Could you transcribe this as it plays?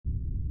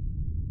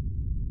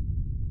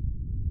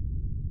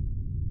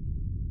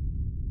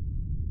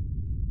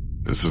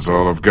This is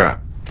all I've got,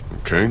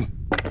 okay?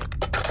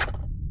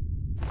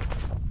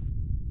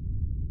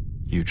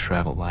 You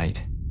travel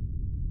light.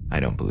 I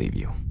don't believe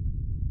you.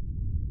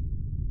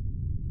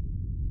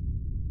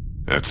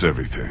 That's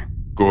everything.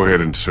 Go ahead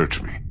and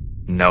search me.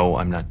 No,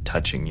 I'm not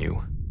touching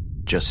you.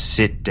 Just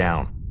sit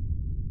down.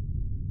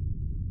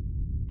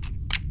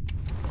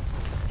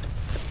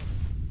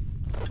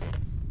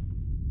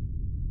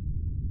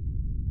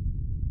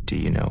 Do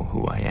you know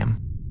who I am?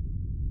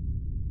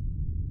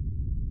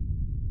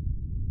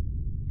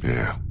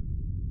 Yeah,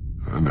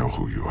 I know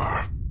who you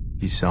are.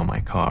 You saw my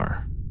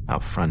car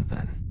out front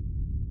then.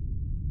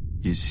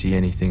 You see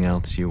anything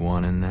else you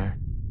want in there?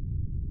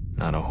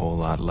 Not a whole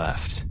lot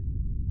left.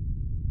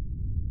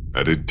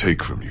 I didn't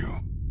take from you.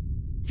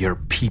 Your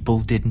people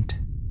didn't?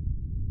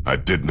 I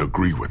didn't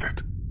agree with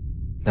it.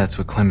 That's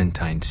what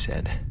Clementine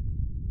said.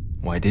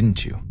 Why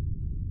didn't you?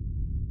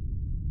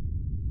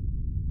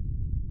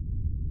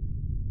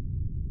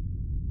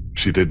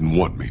 She didn't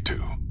want me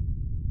to.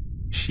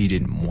 She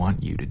didn't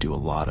want you to do a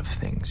lot of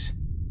things.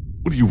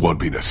 What do you want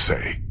me to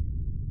say?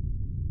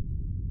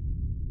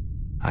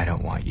 I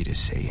don't want you to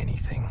say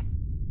anything.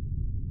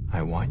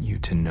 I want you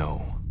to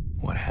know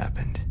what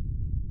happened.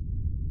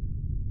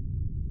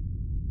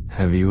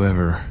 Have you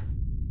ever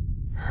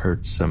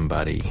hurt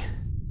somebody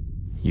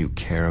you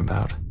care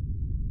about?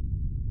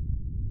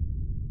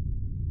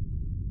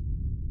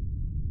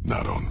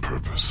 Not on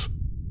purpose.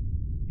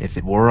 If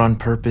it were on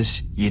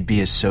purpose, you'd be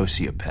a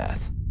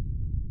sociopath.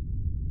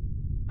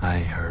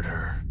 I hurt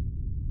her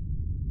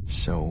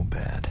so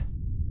bad.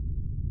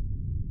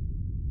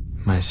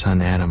 My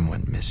son Adam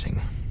went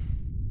missing.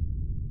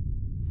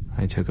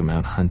 I took him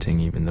out hunting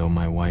even though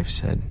my wife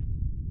said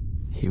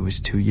he was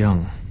too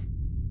young.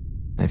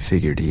 I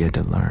figured he had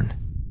to learn.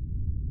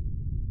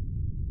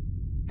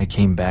 I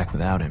came back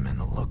without him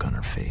and the look on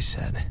her face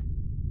said,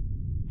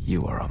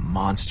 "You are a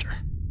monster."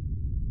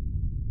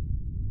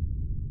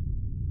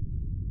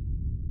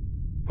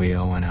 We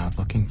all went out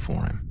looking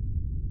for him.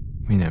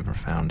 We never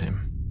found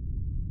him.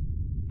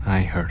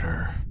 I hurt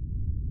her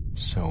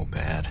so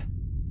bad.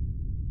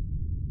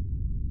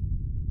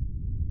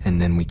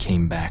 And then we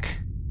came back,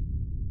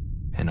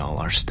 and all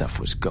our stuff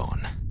was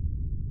gone.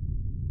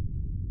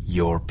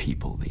 Your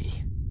people,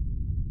 Lee.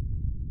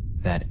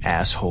 That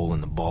asshole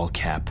in the ball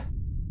cap,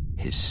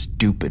 his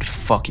stupid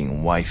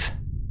fucking wife.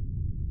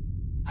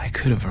 I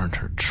could have earned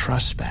her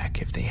trust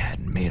back if they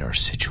hadn't made our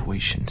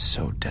situation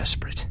so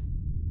desperate.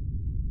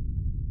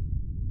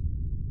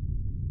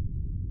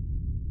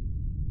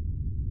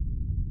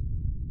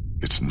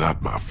 It's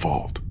not my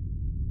fault.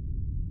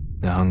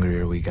 The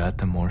hungrier we got,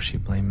 the more she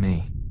blamed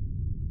me.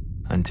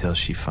 Until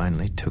she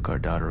finally took our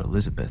daughter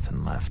Elizabeth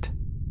and left.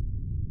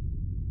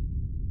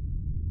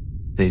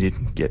 They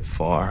didn't get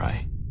far.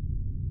 I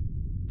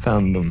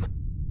found them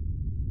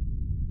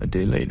a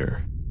day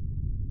later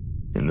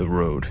in the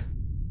road.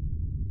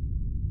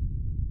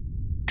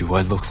 Do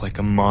I look like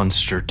a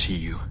monster to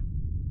you?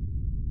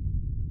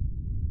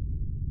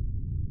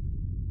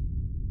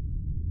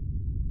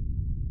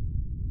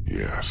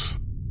 Yes.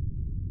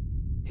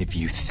 If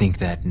you think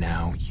that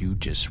now, you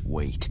just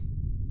wait.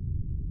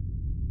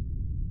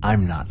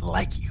 I'm not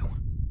like you.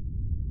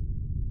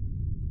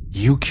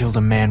 You killed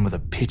a man with a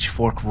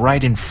pitchfork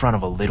right in front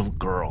of a little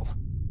girl.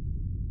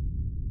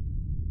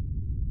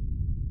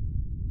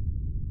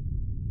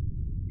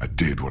 I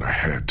did what I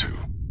had to.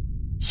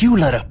 You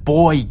let a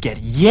boy get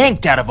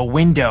yanked out of a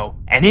window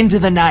and into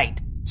the night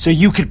so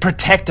you could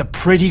protect a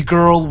pretty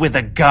girl with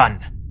a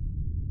gun.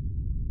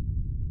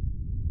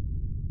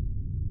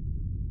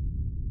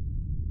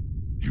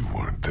 You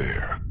weren't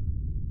there.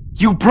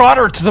 You brought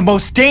her to the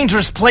most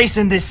dangerous place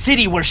in this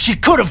city where she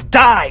could have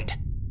died.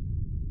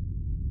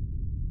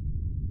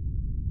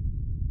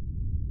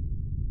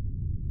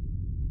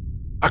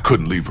 I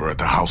couldn't leave her at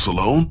the house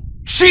alone.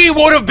 She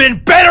would have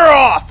been better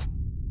off!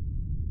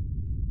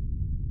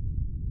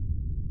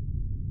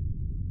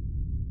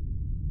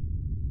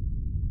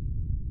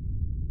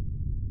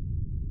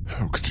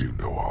 How could you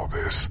know all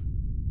this?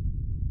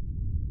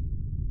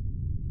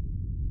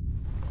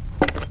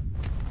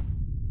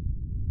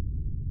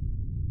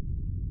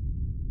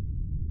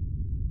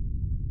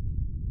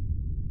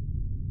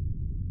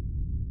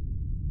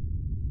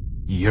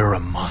 You're a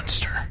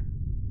monster.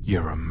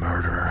 You're a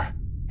murderer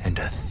and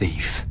a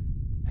thief.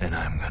 And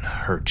I'm gonna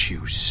hurt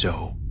you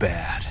so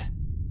bad.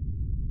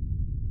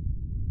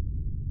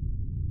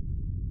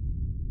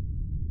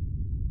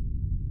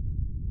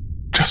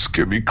 Just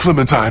give me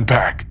Clementine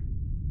back.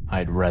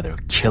 I'd rather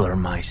kill her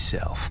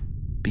myself,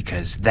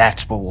 because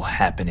that's what will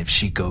happen if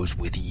she goes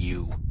with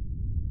you.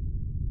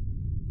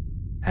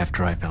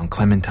 After I found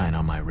Clementine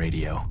on my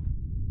radio,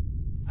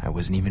 I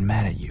wasn't even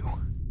mad at you.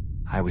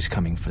 I was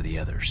coming for the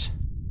others,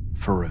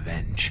 for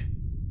revenge.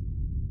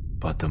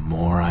 But the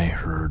more I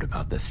heard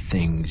about the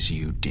things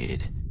you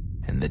did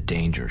and the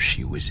danger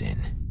she was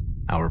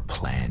in, our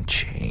plan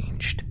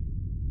changed.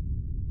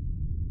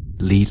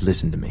 Lee,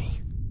 listen to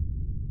me.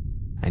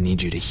 I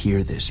need you to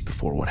hear this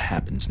before what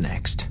happens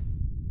next.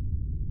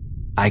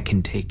 I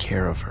can take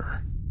care of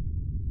her.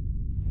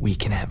 We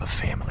can have a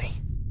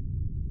family.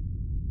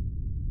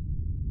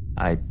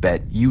 I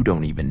bet you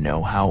don't even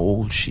know how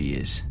old she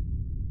is.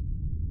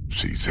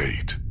 She's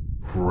 8.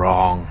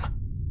 Wrong.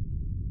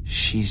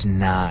 She's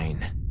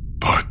 9.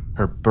 But...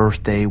 Her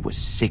birthday was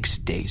 6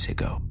 days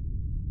ago.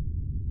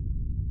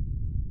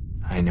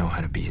 I know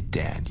how to be a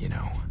dad, you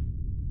know.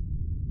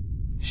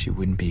 She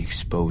wouldn't be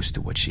exposed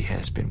to what she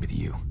has been with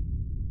you.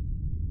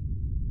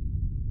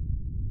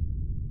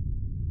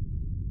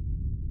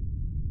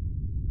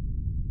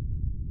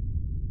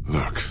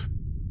 Look,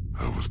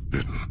 I was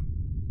bitten.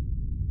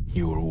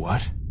 You were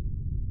what?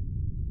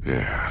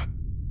 Yeah.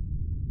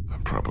 I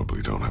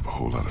probably don't have a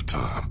whole lot of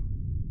time.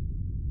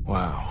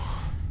 Wow.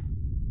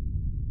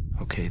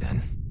 Okay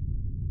then.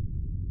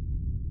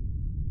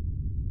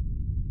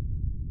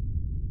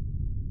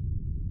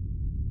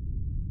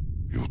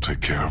 You'll take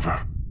care of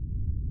her?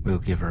 We'll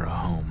give her a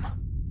home.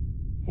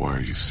 Why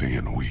are you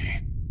saying we?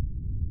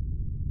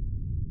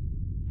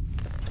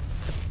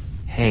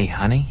 Hey,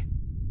 honey.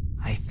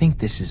 I think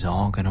this is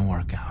all gonna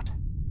work out.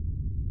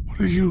 What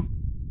are you...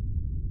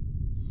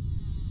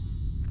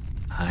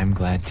 I'm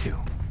glad too.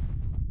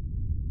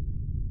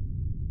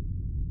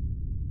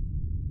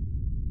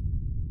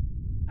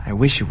 I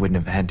wish it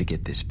wouldn't have had to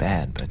get this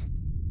bad, but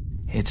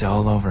it's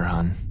all over,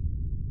 hon.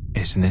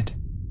 Isn't it?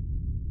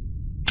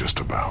 Just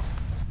about.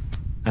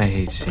 I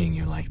hate seeing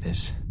you like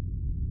this.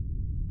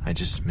 I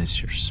just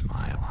miss your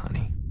smile,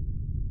 honey.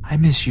 I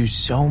miss you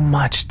so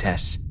much,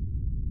 Tess.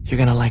 You're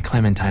gonna like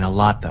Clementine a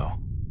lot, though.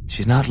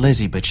 She's not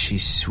Lizzie, but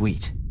she's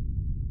sweet.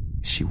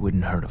 She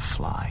wouldn't hurt a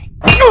fly.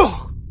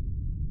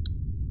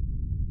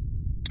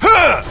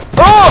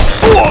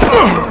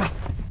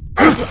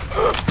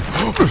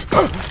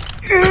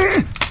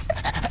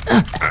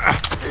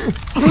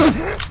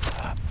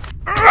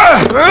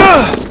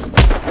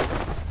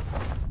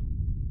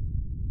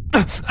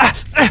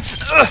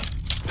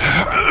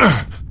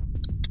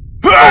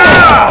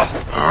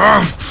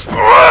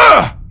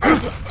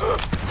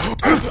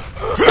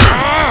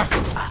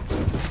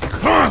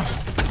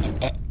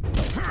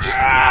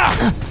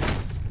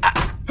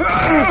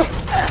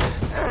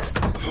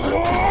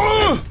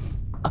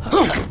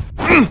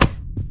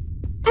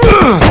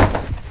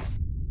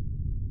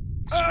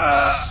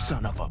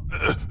 Son of a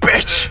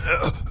bitch!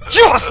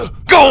 Just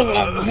go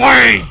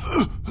away!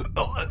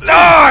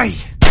 Die!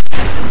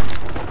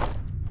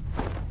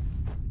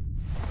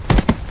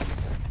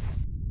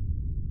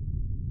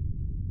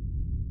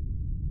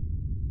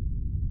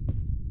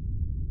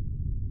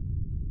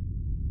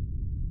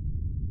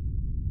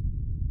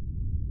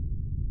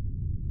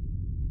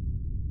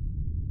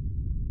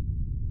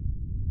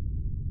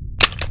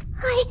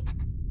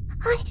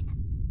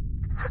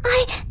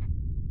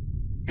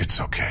 It's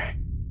okay.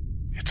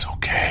 It's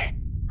okay.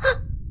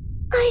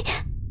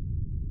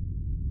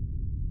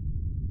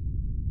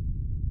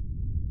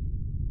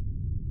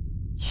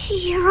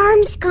 Your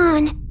arm's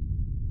gone.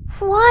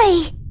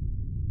 Why?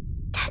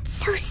 That's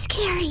so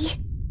scary.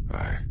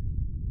 I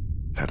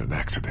had an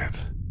accident.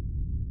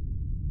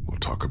 We'll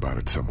talk about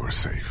it somewhere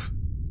safe.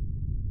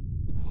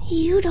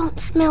 You don't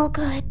smell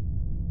good.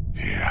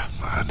 Yeah,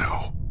 I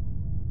know.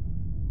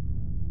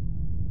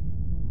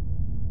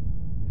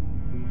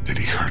 Did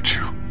he hurt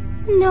you?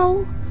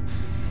 No,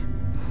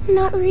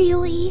 not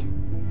really.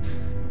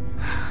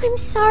 I'm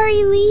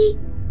sorry, Lee.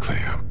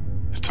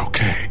 Clem, it's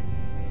okay.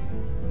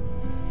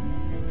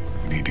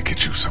 We need to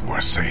get you somewhere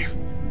safe.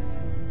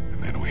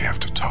 And then we have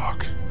to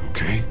talk,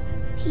 okay?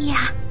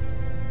 Yeah.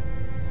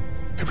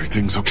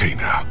 Everything's okay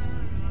now.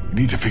 We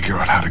need to figure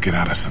out how to get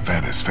out of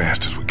Savannah as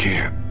fast as we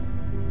can.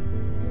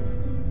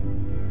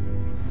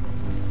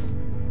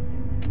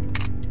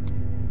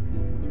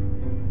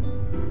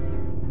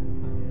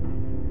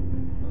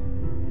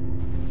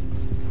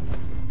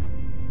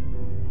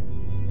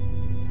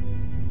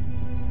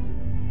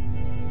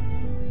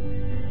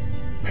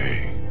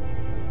 Hey.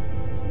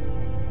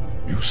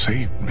 You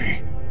saved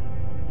me.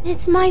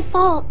 It's my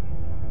fault.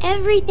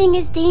 Everything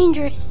is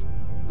dangerous.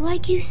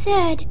 Like you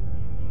said.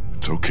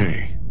 It's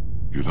okay.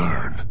 You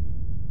learn.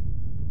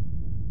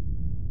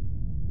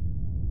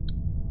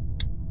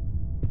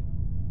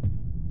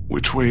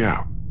 Which way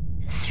out?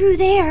 Through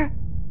there.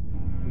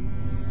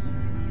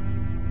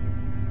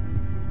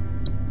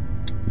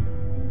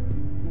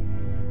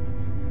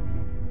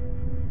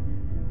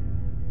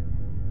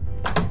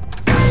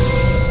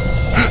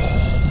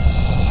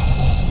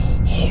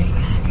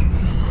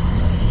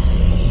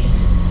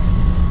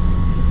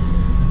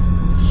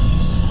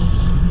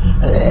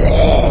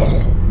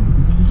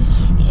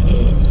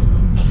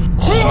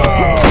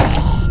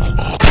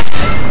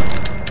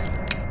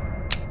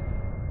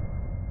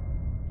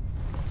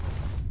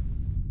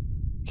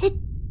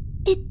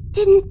 It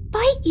didn't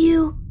bite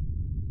you.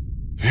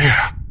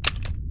 Yeah.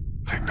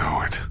 I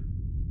know it.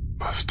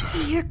 Must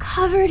have. You're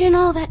covered in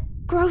all that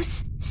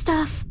gross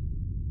stuff.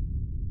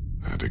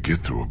 I had to get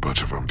through a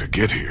bunch of them to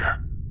get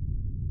here.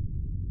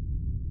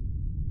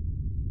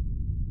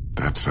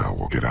 That's how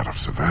we'll get out of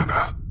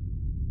Savannah.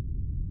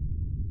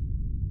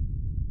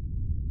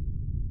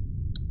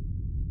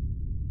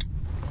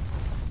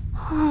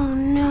 Oh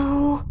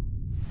no.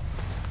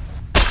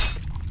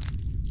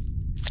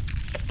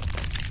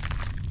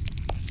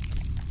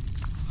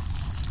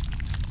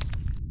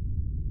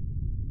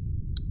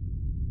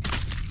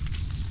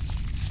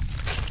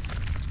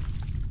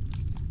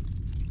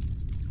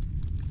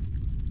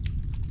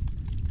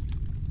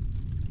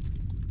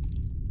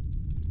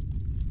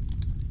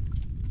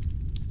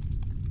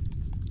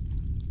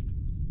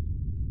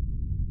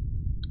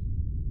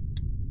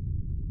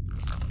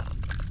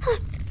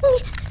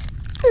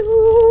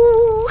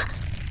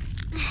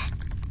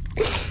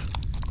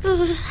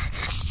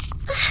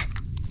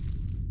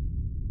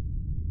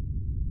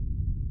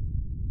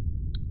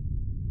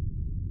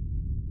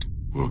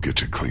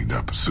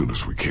 cleaned up as soon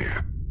as we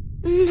can.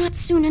 Not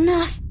soon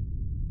enough.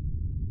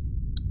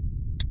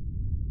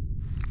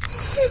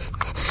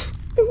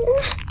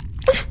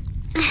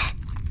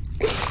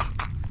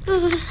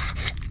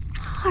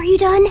 Are you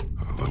done?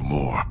 A little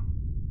more.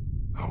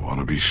 I want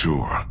to be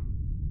sure.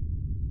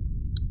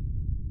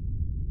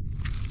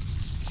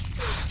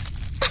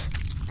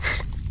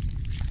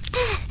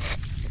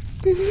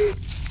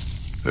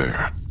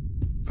 There.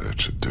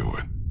 That should do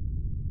it.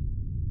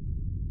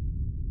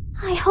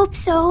 I hope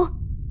so.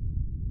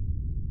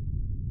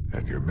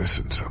 And you're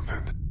missing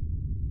something.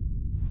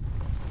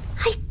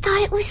 I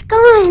thought it was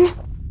gone.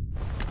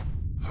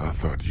 I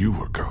thought you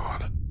were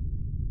gone.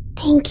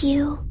 Thank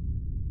you.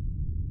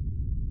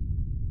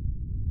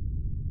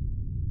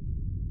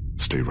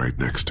 Stay right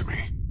next to me.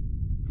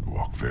 And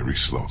walk very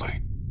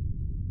slowly.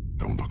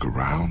 Don't look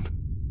around.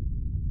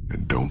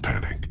 And don't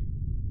panic.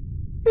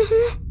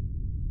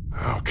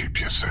 I'll keep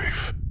you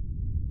safe.